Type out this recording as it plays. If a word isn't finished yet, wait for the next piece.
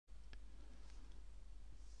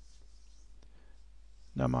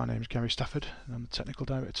Now, my name is Gary Stafford, and I'm the Technical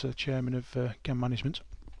Director, Chairman of Gann Management,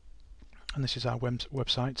 and this is our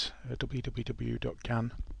website,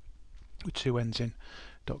 W.D.Gann with two N's in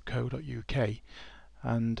 .co.uk.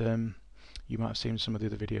 And you might have seen some of the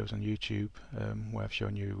other videos on YouTube where I've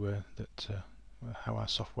shown you how our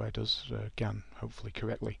software does Gann hopefully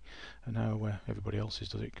correctly, and how everybody else's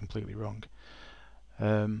does it completely wrong.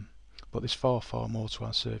 But there's far more to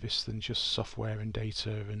our service than just software and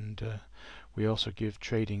data, and we also give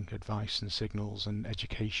trading advice and signals and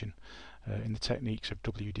education in the techniques of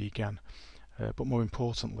W.D.Gann. But more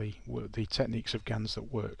importantly, the techniques of Gann's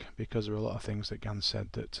that work, because there are a lot of things that Gann said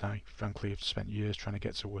that I frankly have spent years trying to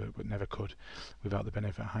get to work but never could without the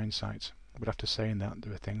benefit of hindsight. But after saying that,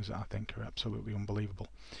 there are things that I think are absolutely unbelievable.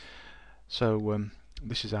 So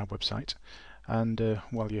this is our website, and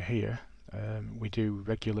while you're here, we do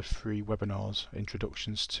regular free webinars,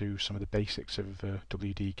 introductions to some of the basics of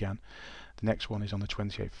W.D.Gann. The next one is on the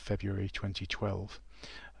 28th of February 2012,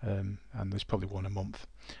 and there's probably one a month.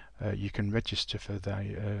 You can register for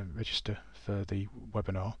the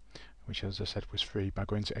webinar, which, as I said, was free, by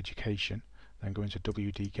going to Education, then going to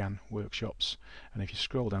W.D.Gann Workshops, and if you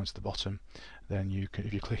scroll down to the bottom, then you can,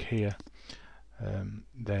 if you click here,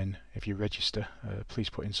 then if you register, please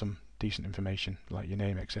put in some decent information like your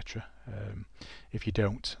name, etc. If you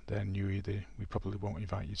don't, then we probably won't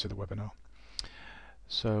invite you to the webinar.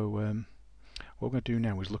 So what we're going to do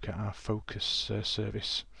now is look at our focus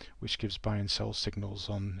service, which gives buy and sell signals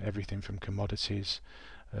on everything from commodities,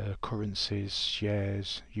 currencies,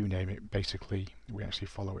 shares, you name it. Basically, we actually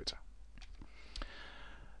follow it.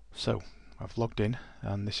 So I've logged in,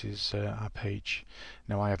 and this is our page.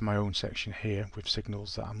 Now I have my own section here with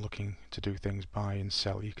signals that I'm looking to do things buy and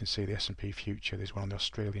sell. You can see the S&P future, there's one on the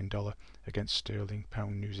Australian dollar against sterling,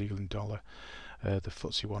 pound, New Zealand dollar, the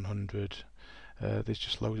FTSE 100. There's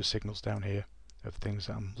just loads of signals down here of things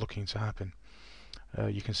that I'm looking to happen.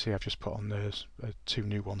 You can see I've just put on those two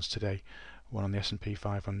new ones today, one on the S&P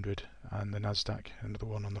 500 and the Nasdaq, another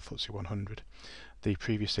one on the FTSE 100. The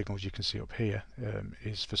previous signals you can see up here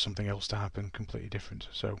is for something else to happen completely different.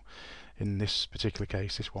 So in this particular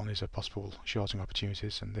case, this one is a possible shorting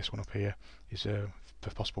opportunities, and this one up here is for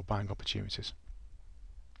possible buying opportunities.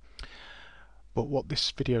 But what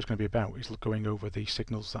this video is going to be about is going over the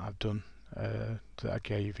signals that I've done, that I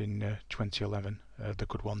gave in 2011, the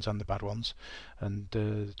good ones and the bad ones, and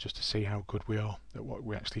just to see how good we are at what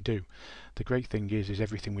we actually do. The great thing is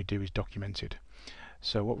everything we do is documented.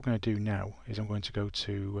 So what we're going to do now is I'm going to go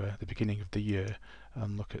to the beginning of the year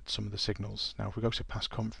and look at some of the signals. Now if we go to past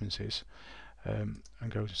conferences and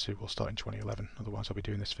go to, we'll start in 2011, otherwise I'll be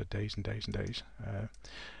doing this for days and days and days.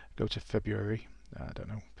 Go to February, I don't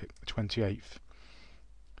know, pick the 28th.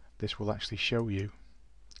 This will actually show you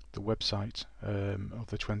the website of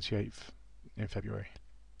the 28th in February.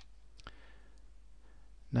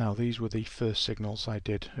 Now these were the first signals I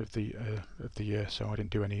did of the year, so I didn't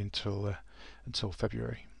do any until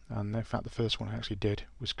February. And in fact the first one I actually did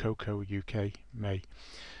was Cocoa UK May.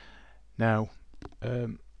 Now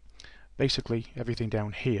basically everything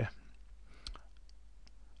down here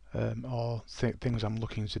are things I'm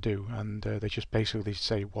looking to do, and they just basically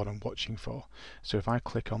say what I'm watching for. So if I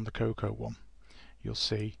click on the Cocoa one, you'll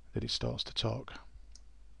see that it starts to talk.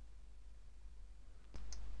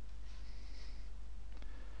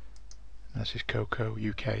 This is Cocoa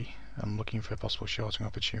UK. I'm looking for a possible shorting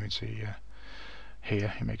opportunity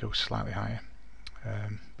here. It may go slightly higher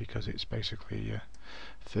because it's basically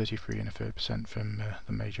 33.1% from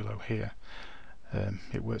the major low here.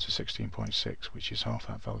 It works at 16.6, which is half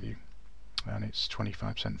that value, and it's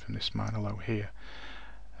 25% from this minor low here,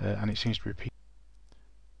 and it seems to repeat.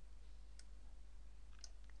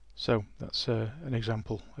 So that's an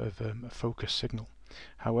example of a focus signal.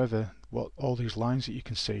 However, all these lines that you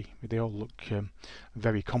can see, they all look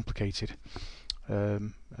very complicated,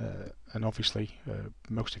 and obviously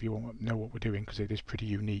most of you won't know what we're doing because it is pretty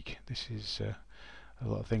unique. This is a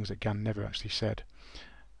lot of things that Gann never actually said,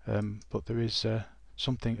 but there is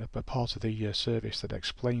something, a part of the service that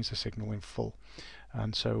explains the signal in full,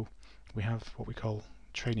 and so we have what we call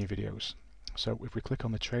training videos. So if we click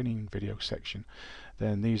on the training video section,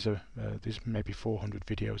 then these maybe 400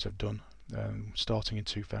 videos I've done starting in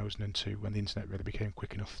 2002, when the internet really became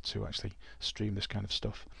quick enough to actually stream this kind of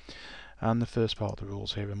stuff. And the first part of the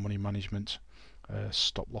rules here are money management,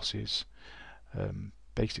 stop losses,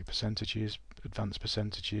 basic percentages, advanced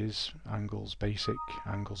percentages, angles basic,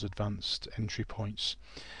 angles advanced, entry points.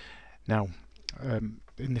 Now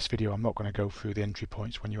in this video I'm not going to go through the entry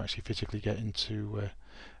points when you actually physically get into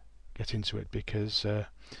it, because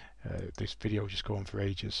this video will just go on for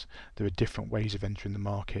ages. There are different ways of entering the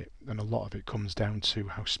market, and a lot of it comes down to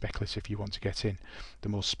how speculative you want to get in. The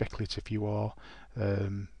more speculative you are,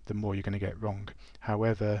 the more you're going to get wrong.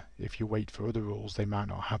 However, if you wait for other rules, they might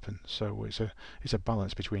not happen. So it's a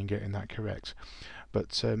balance between getting that correct.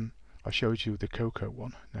 But I showed you the cocoa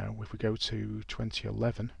one. Now, if we go to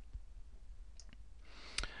 2011,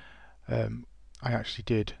 I actually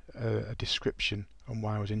did a description on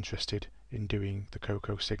why I was interested in doing the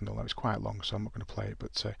cocoa signal. That was quite long, so I'm not going to play it,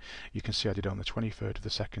 but you can see I did it on the 23rd of the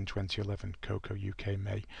 2nd, 2011, cocoa UK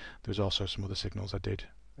May. There was also some other signals I did.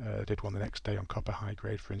 I did one the next day on copper high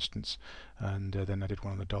grade, for instance, and then I did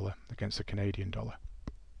one on the dollar against the Canadian dollar.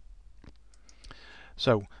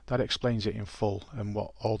 So that explains it in full and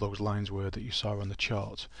what all those lines were that you saw on the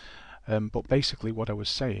chart. But basically what I was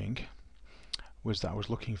saying was that I was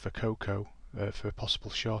looking for cocoa for a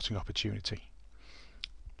possible shorting opportunity.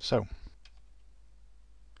 So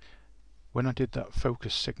when I did that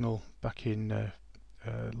focus signal back in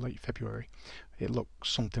late February, it looked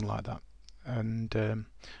something like that. And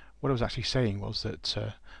what I was actually saying was that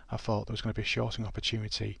I thought there was going to be a shorting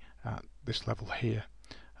opportunity at this level here.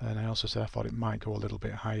 And I also said I thought it might go a little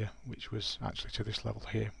bit higher, which was actually to this level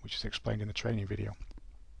here, which is explained in the training video.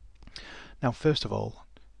 Now, first of all,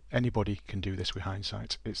 anybody can do this with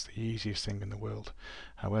hindsight. It's the easiest thing in the world.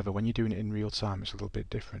 However, when you're doing it in real time, it's a little bit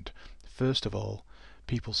different. First of all,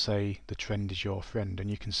 people say the trend is your friend, and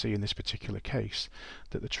you can see in this particular case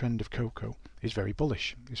that the trend of cocoa is very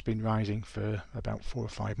bullish. It's been rising for about 4 or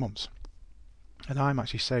 5 months. And I'm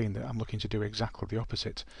actually saying that I'm looking to do exactly the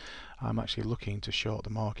opposite. I'm actually looking to short the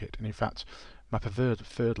market, and in fact my preferred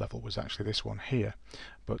third level was actually this one here,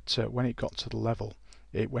 but when it got to the level,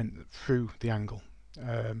 it went through the angle,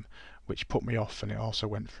 which put me off, and it also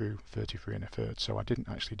went through 33 1/3, so I didn't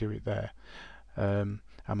actually do it there. And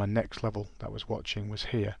my next level that I was watching was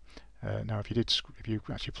here. Now if you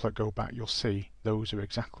actually go back, you'll see those are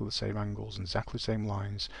exactly the same angles and exactly the same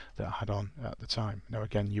lines that I had on at the time. Now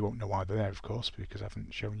again, you won't know why they're there, of course, because I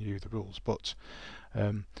haven't shown you the rules, but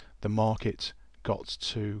the market got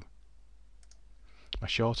to my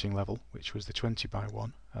shorting level, which was the 20 by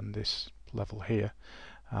 1 and this level here,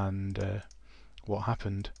 and what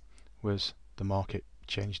happened was the market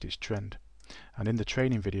changed its trend. And in the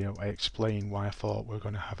training video I explain why I thought we were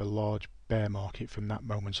going to have a large bear market from that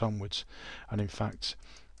moment onwards, and in fact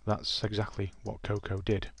that's exactly what cocoa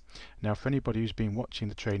did. Now for anybody who's been watching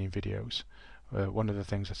the training videos, one of the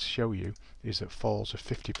things I show you is that falls of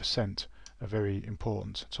 50% are very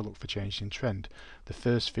important to look for change in trend. The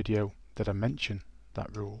first video that I mention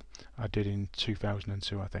that rule I did in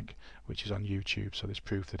 2002, I think, which is on YouTube, so there's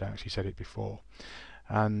proof that I actually said it before.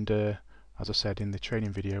 And as I said in the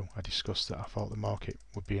training video, I discussed that I thought the market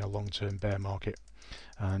would be in a long-term bear market,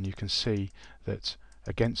 and you can see that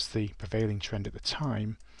against the prevailing trend at the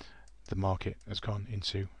time, the market has gone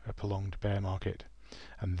into a prolonged bear market,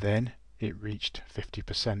 and then it reached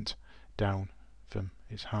 50% down from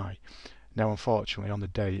its high. Now unfortunately on the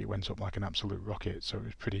day it went up like an absolute rocket, so it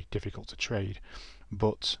was pretty difficult to trade,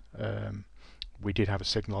 but we did have a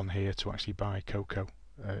signal on here to actually buy cocoa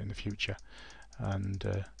in the future,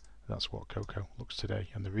 and that's what cocoa looks today.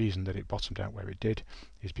 And the reason that it bottomed out where it did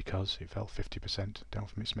is because it fell 50% down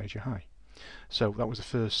from its major high. So that was the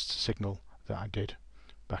first signal that I did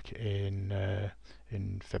back in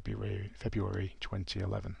February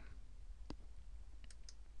 2011.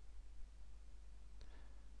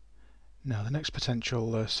 Now the next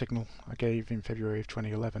potential signal I gave in February of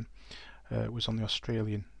 2011 was on the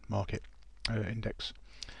Australian market index,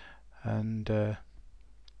 and if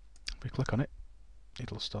we click on it,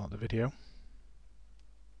 it'll start the video.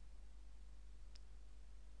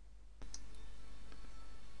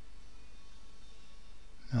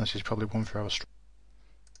 Now this is probably one for our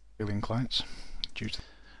Australian clients.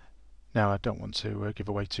 Now I don't want to give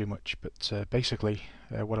away too much, but basically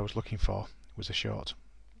what I was looking for was a short,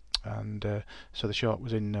 and so the short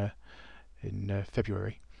was in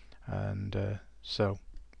February, and so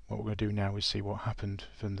what we're going to do now is see what happened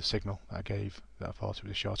from the signal that I gave that I thought it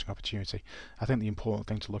was a shorting opportunity. I think the important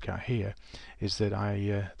thing to look at here is that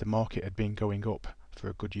the market had been going up for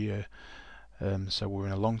a good year, so we're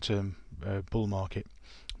in a long-term bull market,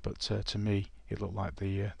 but to me it looked like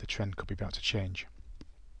the trend could be about to change.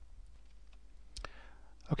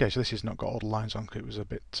 Okay, so this has not got all the lines on because it was a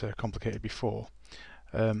bit complicated before,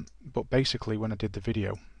 but basically when I did the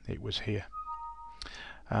video it was here.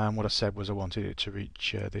 And what I said was I wanted it to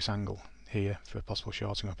reach this angle here for a possible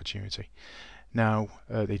shorting opportunity. Now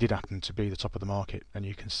they did happen to be the top of the market, and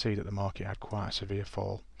you can see that the market had quite a severe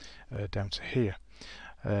fall down to here.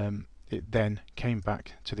 it then came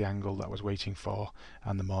back to the angle that I was waiting for,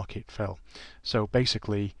 and the market fell. So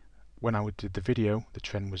basically, when I did the video, the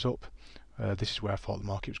trend was up. This is where I thought the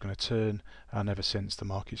market was going to turn, and ever since the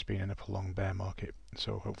market's been in a prolonged bear market.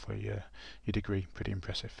 So hopefully you'd agree, pretty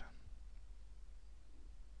impressive.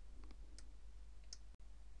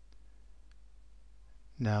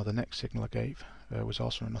 Now the next signal I gave was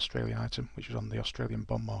also an Australian item, which was on the Australian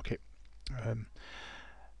bond market.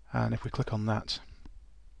 And if we click on that,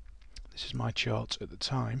 this is my chart at the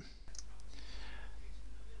time.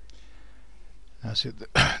 Now see,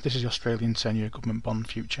 this is the Australian 10-year government bond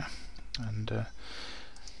future, and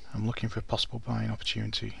I'm looking for a possible buying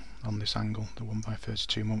opportunity on this angle, the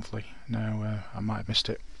 1x32 monthly. Now I might have missed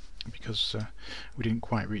it because we didn't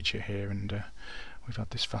quite reach it here, and we've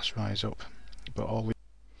had this fast rise up. But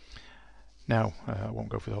now I won't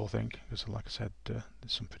go through the whole thing because, like I said, there's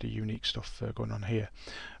some pretty unique stuff going on here.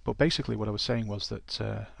 But basically what I was saying was that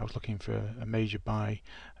I was looking for a major buy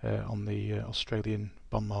on the Australian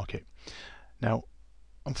bond market. Now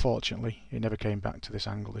unfortunately it never came back to this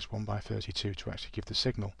angle, this 1x32, to actually give the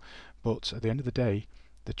signal. But at the end of the day,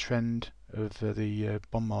 the trend of the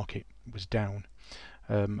bond market was down,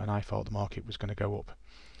 and I thought the market was going to go up.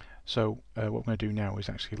 So what we're going to do now is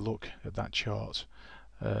actually look at that chart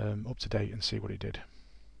up to date and see what it did.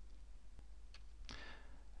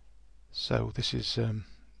 So this is a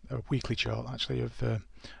weekly chart actually of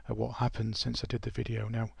what happened since I did the video.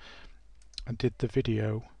 Now I did the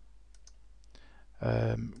video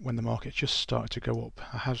when the market just started to go up.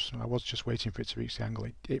 I was just waiting for it to reach the angle.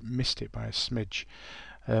 It missed it by a smidge,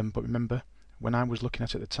 but remember, when I was looking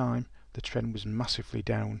at it at the time, the trend was massively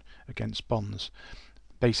down against bonds.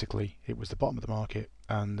 Basically it was the bottom of the market,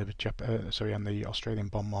 and the Australian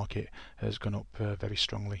bond market has gone up very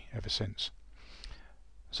strongly ever since.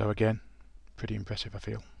 So again, pretty impressive I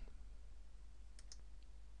feel.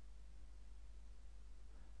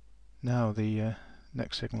 Now the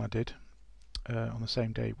next signal I did on the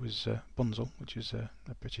same day was Bunzl, which is a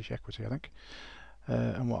British equity I think.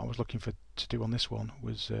 And what I was looking to do on this one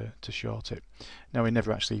was to short it. Now we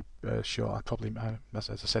never actually short. I probably, as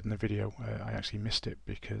I said in the video, I actually missed it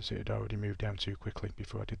because it had already moved down too quickly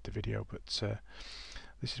before I did the video. But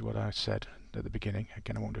this is what I said at the beginning.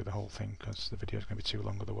 Again, I won't do the whole thing because the video is going to be too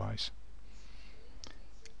long otherwise.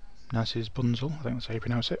 Now this is Bunzl, I think that's how you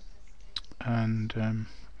pronounce it, and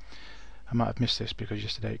I might have missed this because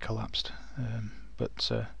yesterday it collapsed, but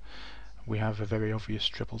we have a very obvious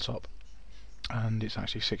triple top, and it's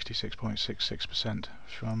actually 66.66%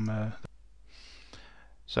 from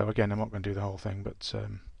so again, I'm not going to do the whole thing, but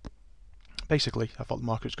basically I thought the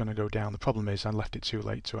market was going to go down. The problem is I left it too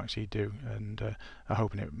late to actually do, and I'm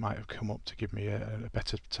hoping it might have come up to give me a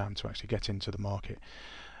better time to actually get into the market.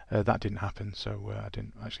 That didn't happen, so I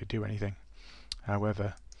didn't actually do anything.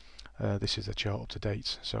 However, this is the chart up to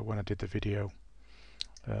date. So when I did the video,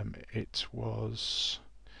 it was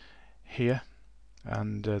here,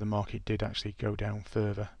 and the market did actually go down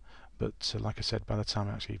further, but like I said, by the time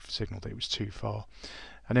I actually signalled it was too far.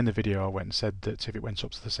 And in the video I went and said that if it went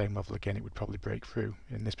up to the same level again it would probably break through.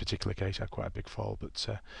 In this particular case I had quite a big fall, but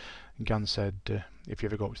Gann said if you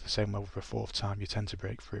ever go up to the same level for a fourth time you tend to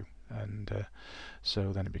break through, and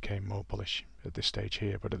so then it became more bullish at this stage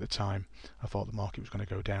here. But at the time I thought the market was going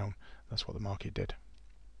to go down. That's what the market did.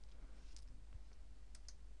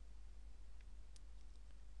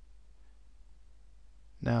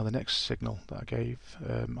 Now the next signal that I gave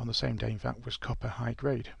on the same day in fact was copper high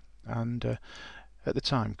grade, and at the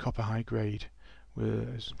time copper high grade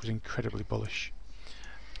was incredibly bullish.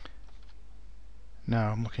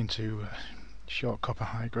 Now I'm looking to short copper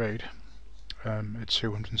high grade at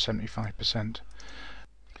 275%.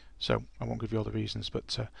 So I won't give you all the reasons,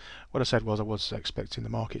 but what I said was I was expecting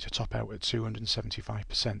the market to top out at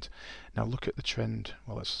 275%. Now look at the trend.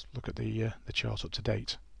 Well, let's look at the chart up to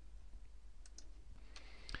date.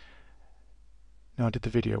 Now I did the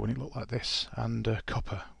video when it looked like this, and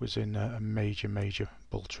copper was in a major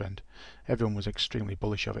bull trend. Everyone was extremely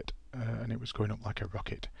bullish of it, and it was going up like a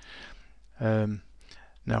rocket.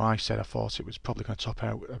 Now I said I thought it was probably going to top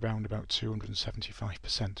out around about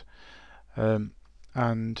 275%,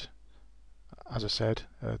 and as I said,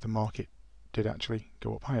 the market did actually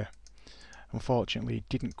go up higher. Unfortunately it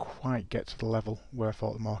didn't quite get to the level where I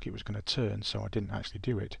thought the market was going to turn, so I didn't actually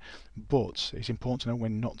do it. But it's important to know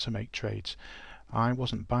when not to make trades. I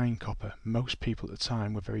wasn't buying copper. Most people at the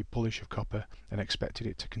time were very bullish of copper and expected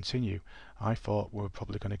it to continue. I thought we were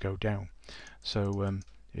probably going to go down, so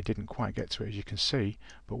it didn't quite get to it, as you can see.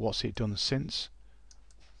 But what's it done since?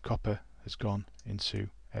 Copper has gone into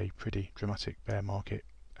a pretty dramatic bear market,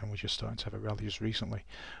 and we're just starting to have a rally just recently.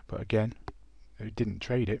 But again, I didn't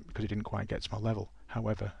trade it because it didn't quite get to my level.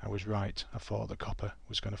 However, I was right. I thought that copper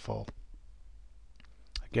was going to fall.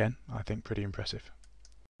 Again, I think pretty impressive.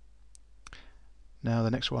 Now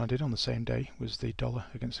the next one I did on the same day was the dollar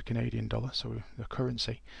against the Canadian dollar, so the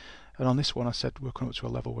currency. And on this one I said we're coming up to a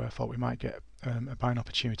level where I thought we might get a buying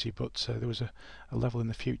opportunity, but there was a level in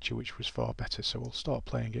the future which was far better, so we'll start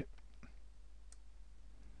playing it.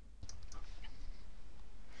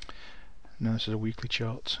 Now this is a weekly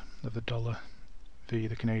chart of the dollar v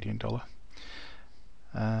the Canadian dollar.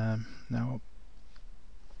 Now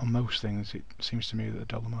on most things it seems to me that the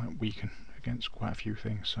dollar might weaken against quite a few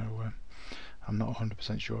things, so I'm not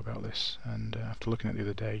 100% sure about this, and after looking at it the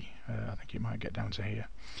other day I think it might get down to here,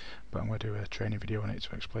 but I'm going to do a training video on it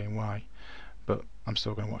to explain why, but I'm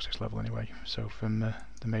still going to watch this level anyway. So from the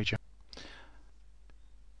major,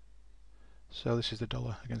 so this is the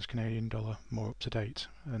dollar against Canadian dollar more up to date,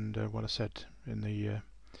 and what I said in the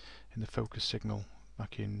focus signal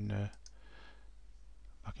back in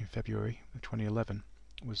February of 2011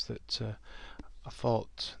 was that I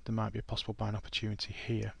thought there might be a possible buying opportunity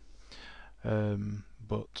here,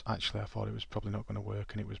 but actually I thought it was probably not going to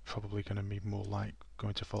work, and it was probably going to be more like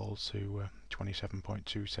going to fall to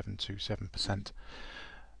 27.2727%.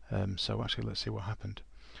 So actually let's see what happened.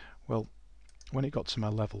 Well, when it got to my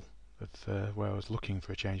level of where I was looking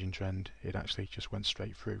for a change in trend, it actually just went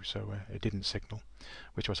straight through, so it didn't signal,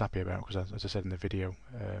 which I was happy about, because as I said in the video,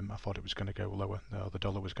 I thought it was going to go lower, the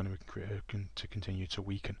dollar was going to continue to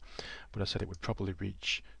weaken, but I said it would probably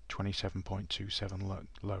reach 27.27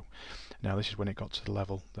 low. Now this is when it got to the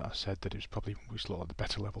level that I said that it was probably, which looked like the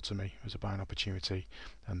better level to me as a buying opportunity,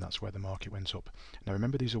 and that's where the market went up. Now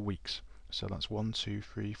remember, these are weeks, so that's 1, 2,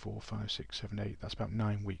 3, 4, 5, 6, 7, 8. That's about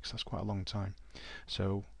 9 weeks. That's quite a long time.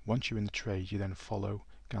 So once you're in the trade, you then follow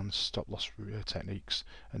Gann's stop loss techniques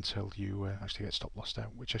until you actually get stop lossed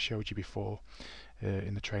out, which I showed you before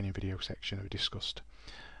in the training video section we discussed.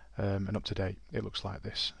 And up to date, it looks like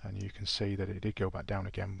this, and you can see that it did go back down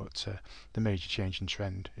again, but the major change in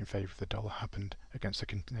trend in favour of the dollar happened against the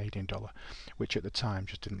Canadian dollar, which at the time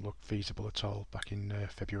just didn't look feasible at all back in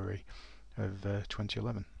February of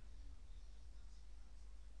 2011.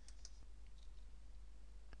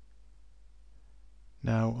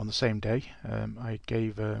 Now on the same day I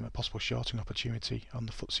gave a possible shorting opportunity on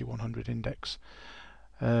the FTSE 100 index,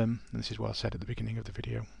 and this is what I said at the beginning of the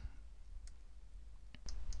video.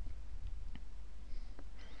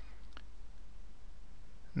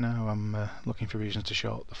 Now I'm looking for reasons to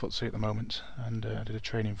short the FTSE at the moment, and I did a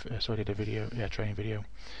training video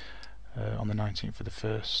on the 19th of the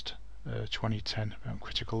 1st 2010 about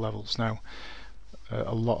critical levels. Now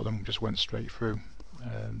a lot of them just went straight through.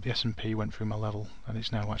 The S&P went through my level, and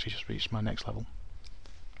it's now actually just reached my next level.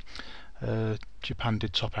 Japan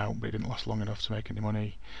did top out, but it didn't last long enough to make any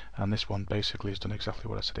money, and this one basically has done exactly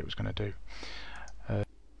what I said it was going to do.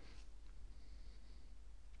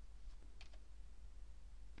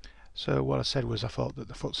 So what I said was I thought that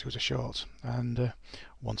the FTSE was a short, and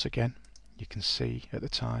once again you can see at the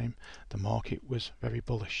time the market was very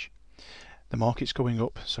bullish. The market's going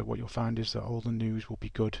up, so what you'll find is that all the news will be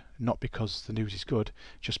good, not because the news is good,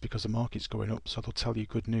 just because the market's going up, so they'll tell you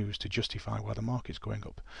good news to justify why the market's going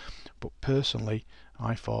up. But personally,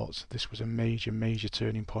 I thought this was a major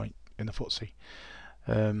turning point in the FTSE.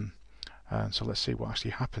 And so let's see what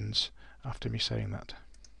actually happens after me saying that.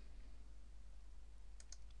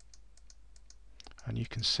 And you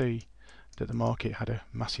can see that the market had a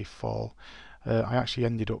massive fall. I actually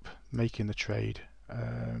ended up making the trade.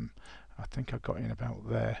 I think I got in about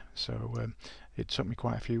there, so it took me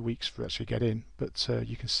quite a few weeks to actually get in, but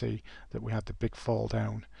you can see that we had the big fall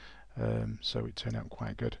down, so it turned out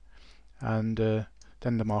quite good. And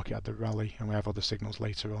then the market had the rally, and we have other signals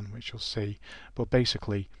later on which you'll see, but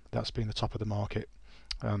basically that's been the top of the market,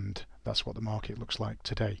 and that's what the market looks like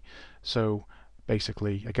today. So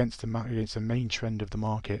basically against the main trend of the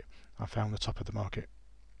market, I found the top of the market.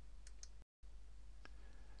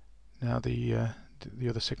 Now the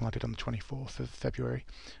other signal I did on the 24th of February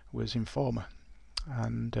was Informer,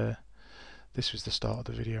 and this was the start of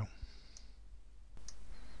the video.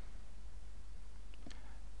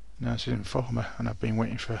 Now this is Informer, and I've been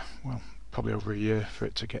waiting for, well, probably over a year for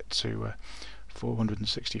it to get to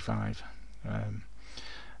 465, and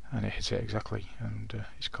it hit it exactly, and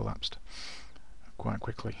it's collapsed quite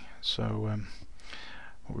quickly. So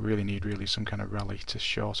what we really need is some kind of rally to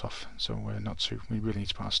short off, so we really need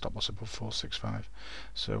to put our stop loss above 465.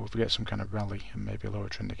 So if we get some kind of rally and maybe a lower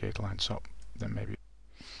trend indicator line top, then maybe.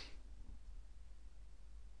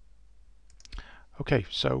 Okay,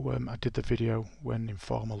 so I did the video when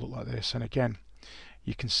Informer looked like this, and again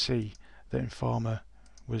you can see that Informer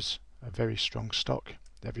was a very strong stock.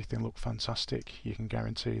 Everything looked fantastic. You can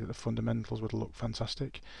guarantee that the fundamentals would look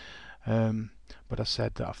fantastic. But I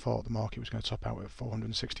said that I thought the market was going to top out at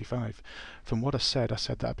 465. From what I said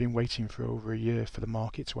that I've been waiting for over a year for the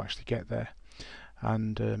market to actually get there,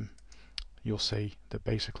 and you'll see that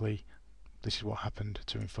basically this is what happened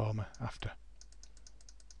to Informa after.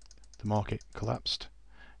 The market collapsed,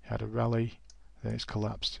 it had a rally, then it's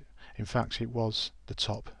collapsed. In fact, it was the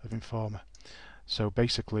top of Informa. So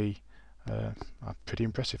basically, pretty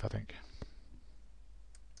impressive, I think.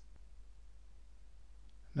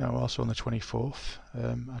 Now, also on the 24th,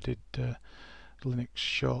 I did the Linux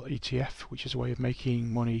short ETF, which is a way of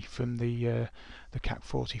making money from the CAC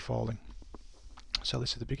 40 falling. So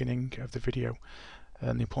this is the beginning of the video.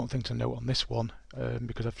 And the important thing to note on this one,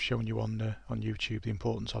 because I've shown you on YouTube the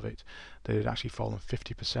importance of it, that it had actually fallen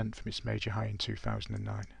 50% from its major high in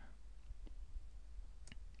 2009.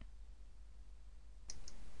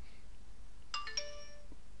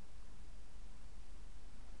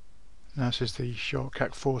 Now this is the short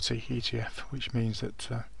CAC 40 ETF, which means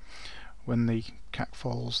that when the CAC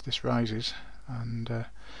falls, this rises, and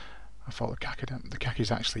I thought the CAC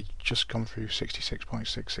has actually just gone through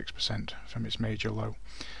 66.66% from its major low,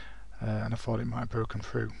 and I thought it might have broken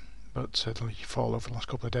through, but the fall over the last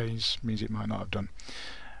couple of days means it might not have done.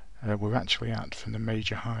 We're actually at, from the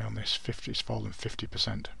major high on this, it's fallen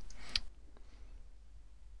 50%.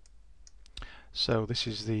 So this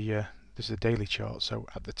is the daily chart. So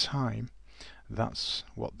at the time, that's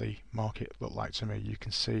what the market looked like to me. You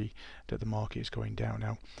can see that the market is going down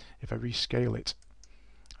now. If I rescale it,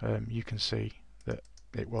 you can see that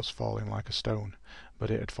it was falling like a stone, but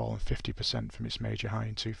it had fallen 50% from its major high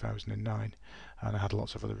in 2009, and I had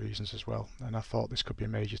lots of other reasons as well. And I thought this could be a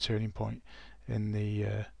major turning point in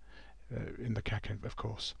the CAC, of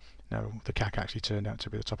course. Now the CAC actually turned out to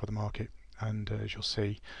be the top of the market, and as you'll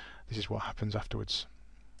see, this is what happens afterwards.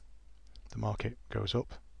 The market goes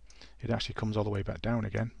up, it actually comes all the way back down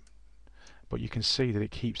again, but you can see that it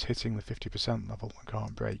keeps hitting the 50% level and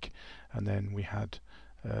can't break. And then we had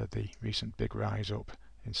the recent big rise up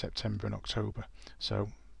in September and October, so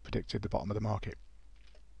predicted the bottom of the market.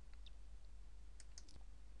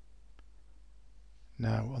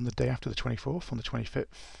 Now on the day after the 24th, on the 25th,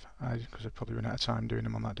 because I'd probably run out of time doing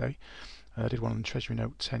them on that day, I did one on the Treasury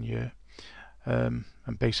Note 10-year,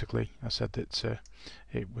 and basically I said that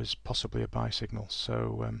it was possibly a buy signal.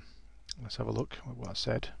 So let's have a look at what I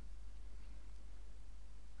said.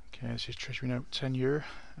 Okay, this is Treasury Note 10-year,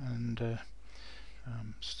 and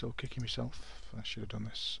I'm still kicking myself. I should have done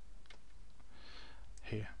this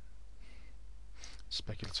here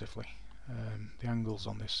speculatively. The angles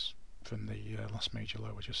on this from the last major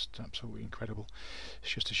low are just absolutely incredible.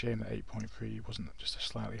 It's just a shame that 8.3 wasn't just a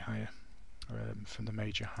slightly higher from the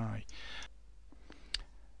major high.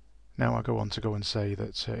 Now I go on to and say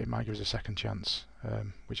that it might give us a second chance,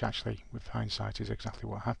 which actually with hindsight is exactly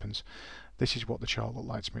what happens. This is what the chart looked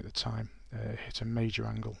like to me at the time. It hit a major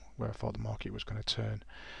angle where I thought the market was going to turn.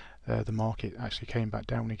 The market actually came back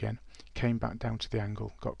down again, came back down to the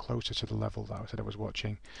angle, got closer to the level that I said I was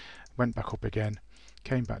watching, went back up again,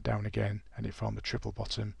 came back down again, and it formed a triple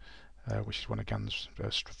bottom, which is one of Gann's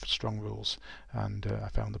strong rules, and I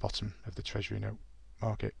found the bottom of the Treasury Note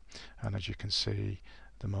market, and as you can see,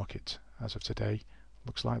 the market as of today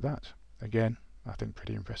looks like that. Again, I think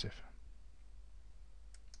pretty impressive.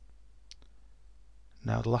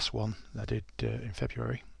 Now the last one I did in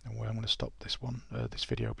February, and where I'm going to stop this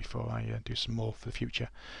video before I do some more for the future,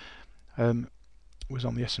 was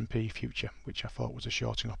on the S&P future, which I thought was a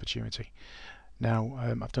shorting opportunity. Now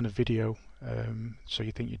I've done a video, so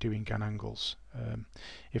you think you're doing Gann angles.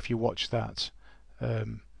 If you watch that,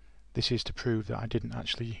 this is to prove that I didn't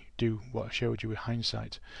actually do what I showed you with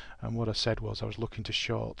hindsight, and what I said was I was looking to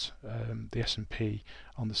short the S&P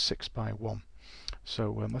on the 6x1.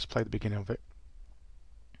 So let's play the beginning of it.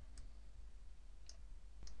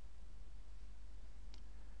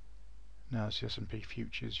 Now it's the S&P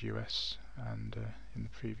futures US, and in the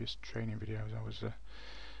previous training videos I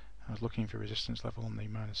was looking for resistance level on the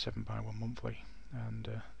 -7x1 monthly,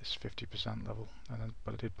 and this 50% level,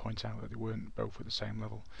 but I did point out that they weren't both at the same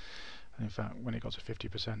level, and in fact when it got to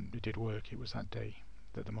 50% it did work. It was that day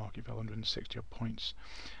that the market fell 160 odd points.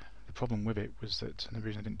 The problem with it was that, and the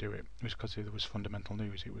reason I didn't do it was because there was fundamental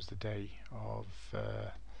news. It was the day of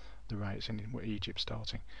the riots in Egypt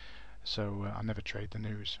starting, so I never trade the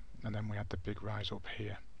news, and then we had the big rise up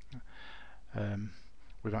here.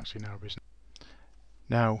 We've actually now risen.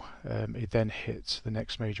 Now it then hits the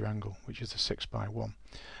next major angle, which is the 6x1,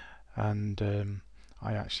 and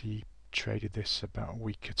I actually traded this about a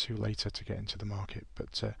week or two later to get into the market,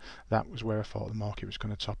 but that was where I thought the market was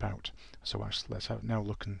going to top out. So actually, let's now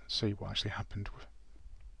look and see what actually happened.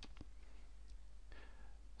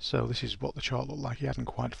 So this is what the chart looked like. It hadn't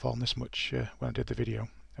quite fallen this much when I did the video,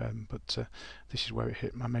 but this is where it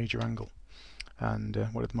hit my major angle. And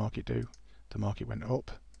what did the market do? The market went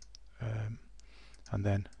up, and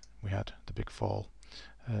then we had the big fall,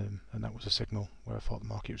 and that was a signal where I thought the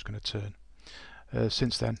market was going to turn.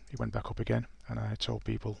 Since then it went back up again, and I told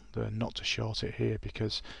people not to short it here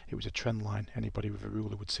because it was a trend line. Anybody with a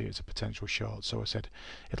ruler would see it as a potential short. So I said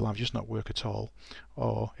it'll either just not work at all,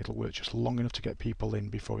 or it'll work just long enough to get people in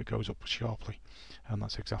before it goes up sharply. And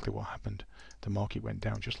that's exactly what happened. The market went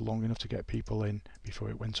down just long enough to get people in before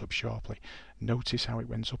it went up sharply. Notice how it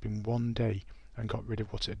went up in one day and got rid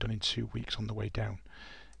of what it had done in 2 weeks on the way down.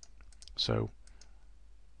 So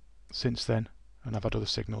since then, and I've had other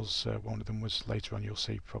signals, one of them was later on, you'll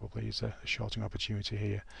see probably is a shorting opportunity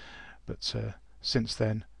here, but since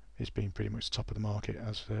then it's been pretty much top of the market,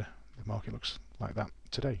 as the market looks like that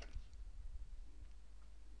today.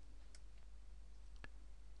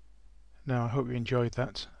 Now I hope you enjoyed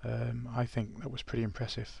that. I think that was pretty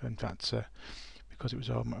impressive. In fact, because it was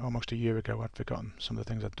almost a year ago, I'd forgotten some of the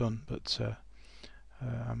things I'd done, but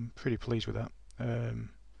I'm pretty pleased with that.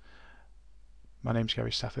 My name's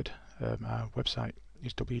Gary Stafford. Our website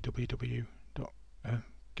is www.gann.co.uk.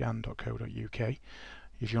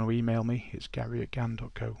 If you want to email me, it's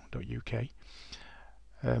gary@gann.co.uk.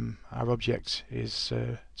 Our object is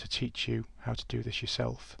to teach you how to do this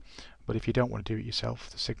yourself, but if you don't want to do it yourself,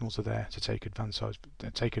 the signals are there to take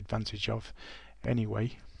advantage of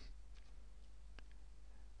anyway.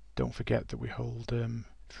 Don't forget that we hold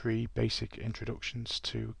free basic introductions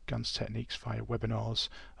to Gann's techniques via webinars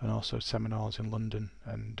and also seminars in London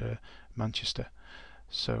and Manchester.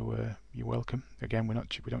 So you're welcome. Again, we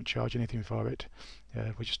don't charge anything for it.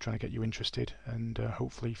 We're just trying to get you interested, and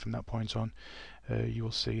hopefully from that point on you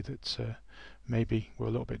will see that maybe we're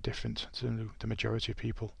a little bit different to the majority of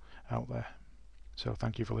people out there. So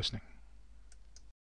thank you for listening.